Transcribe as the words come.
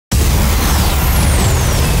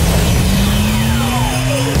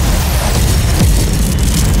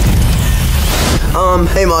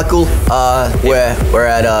Hey Michael. We're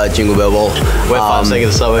at Jingle Bell Ball. We're 5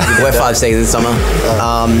 seconds of summer. We're 5 seconds of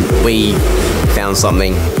summer. We found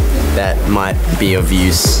something that might be of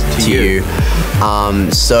use to you.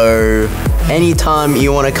 So anytime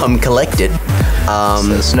you want to come collect it, let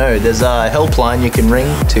us know. There's a helpline you can ring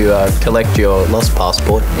to collect your lost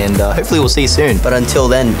passport, and hopefully we'll see you soon. But until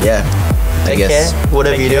then, yeah, Take care.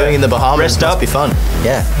 Whatever you're doing in the Bahamas, Rest must up. be fun.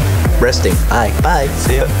 yeah. Resting. Bye.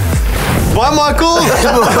 See ya. Bye, Michael.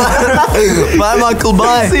 Bye, Michael.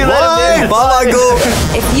 Bye. See you later, Bye. dude. Bye,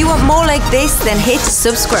 Michael. If you want more like this, then hit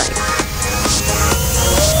subscribe.